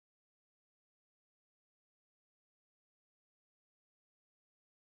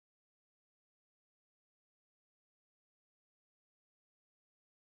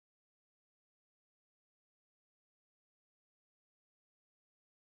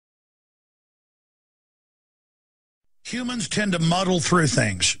Humans tend to muddle through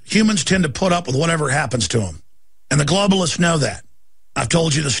things. Humans tend to put up with whatever happens to them. And the globalists know that. I've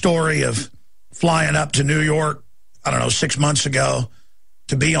told you the story of flying up to New York, I don't know, 6 months ago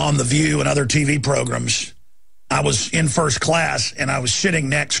to be on The View and other TV programs. I was in first class, and I was sitting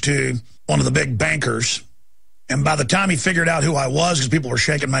next to one of the big bankers. And by the time he figured out who I was, because people were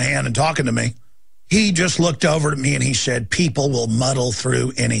shaking my hand and talking to me, he just looked over at me and he said, people will muddle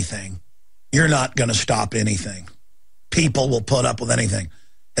through anything. You're not going to stop anything. People will put up with anything.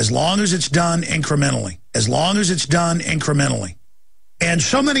 As long as it's done incrementally. As long as it's done incrementally. And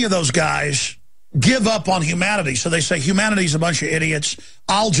so many of those guys give up on humanity. So they say, humanity's a bunch of idiots.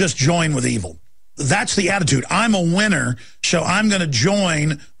 I'll just join with evil. That's the attitude. I'm a winner, so I'm going to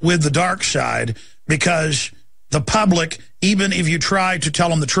join with the dark side because the public, even if you try to tell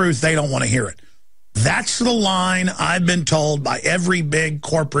them the truth, they don't want to hear it. That's the line I've been told by every big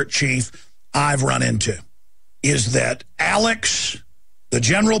corporate chief I've run into, is that Alex, the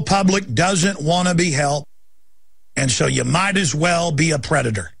general public, doesn't want to be helped, and so you might as well be a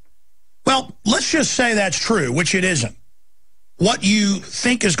predator. Well, let's just say that's true, which it isn't. What you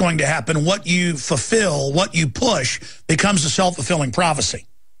think is going to happen, what you fulfill, what you push, becomes a self-fulfilling prophecy.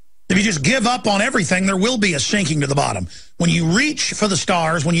 If you just give up on everything, there will be a sinking to the bottom. When you reach for the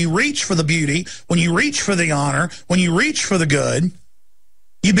stars, when you reach for the beauty, when you reach for the honor, when you reach for the good,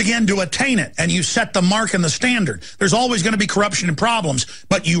 you begin to attain it, and you set the mark and the standard. There's always going to be corruption and problems,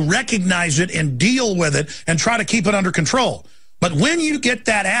 but you recognize it and deal with it and try to keep it under control. But when you get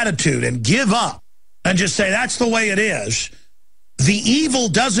that attitude and give up and just say, that's the way it is, the evil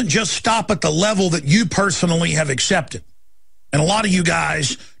doesn't just stop at the level that you personally have accepted. And a lot of you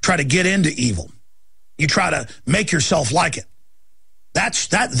guys try to get into evil. You try to make yourself like it.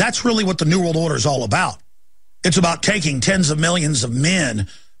 That's really what the New World Order is all about. It's about taking tens of millions of men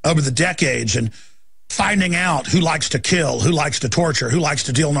over the decades and finding out who likes to kill, who likes to torture, who likes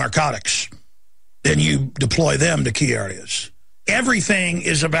to deal narcotics. Then you deploy them to key areas. Everything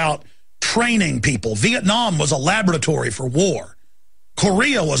is about training people. Vietnam was a laboratory for war.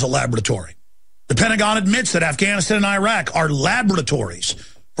 Korea was a laboratory. The Pentagon admits that Afghanistan and Iraq are laboratories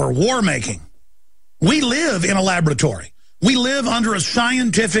for war making. We live in a laboratory. We live under a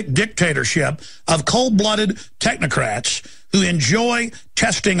scientific dictatorship of cold-blooded technocrats who enjoy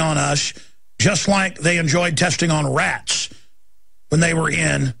testing on us just like they enjoyed testing on rats when they were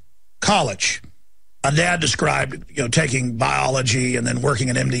in college. My dad described, taking biology and then working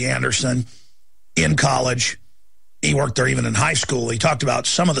at MD Anderson in college. He worked there even in high school. He talked about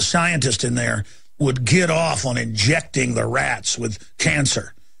some of the scientists in there would get off on injecting the rats with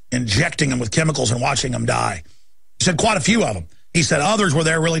cancer, injecting them with chemicals and watching them die. He said quite a few of them. He said others were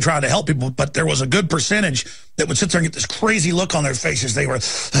there really trying to help people, but there was a good percentage that would sit there and get this crazy look on their faces. They were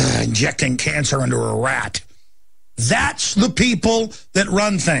injecting cancer into a rat. That's the people that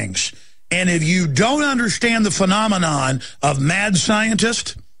run things. And if you don't understand the phenomenon of mad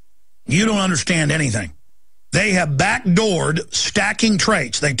scientists, you don't understand anything. They have backdoored stacking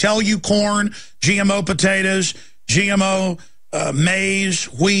traits. They tell you corn, GMO potatoes, GMO maize,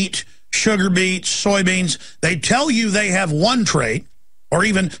 wheat, sugar beets, soybeans. They tell you they have one trait, or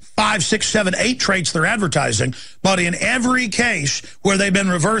even 5, 6, 7, 8 traits they're advertising. But in every case where they've been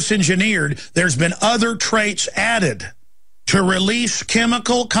reverse engineered, there's been other traits added to release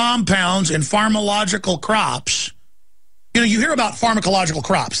chemical compounds in pharmacological crops. You hear about pharmacological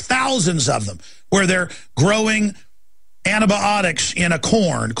crops, thousands of them, where they're growing antibiotics in a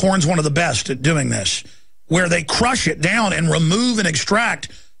corn. Corn's one of the best at doing this, where they crush it down and remove and extract.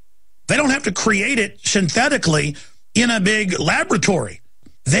 They don't have to create it synthetically in a big laboratory.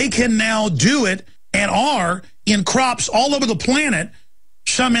 They can now do it and are in crops all over the planet,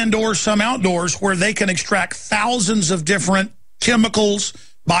 some indoors, some outdoors, where they can extract thousands of different chemicals,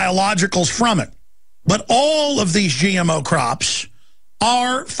 biologicals from it. But all of these GMO crops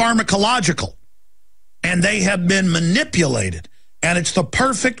are pharmacological, and they have been manipulated, and it's the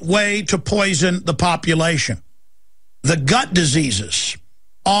perfect way to poison the population. The gut diseases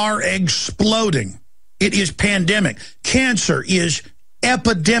are exploding. It is pandemic. Cancer is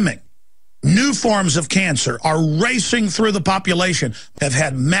epidemic. New forms of cancer are racing through the population, have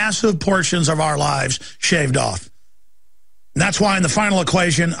had massive portions of our lives shaved off. And that's why in the final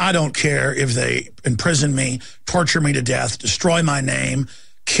equation, I don't care if they imprison me, torture me to death, destroy my name,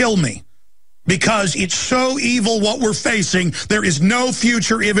 kill me. Because it's so evil what we're facing, there is no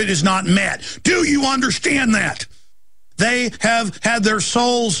future if it is not met. Do you understand that? They have had their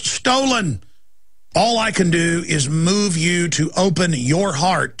souls stolen. All I can do is move you to open your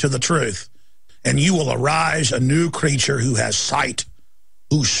heart to the truth. And you will arise a new creature who has sight,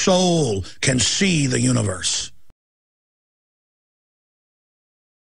 whose soul can see the universe.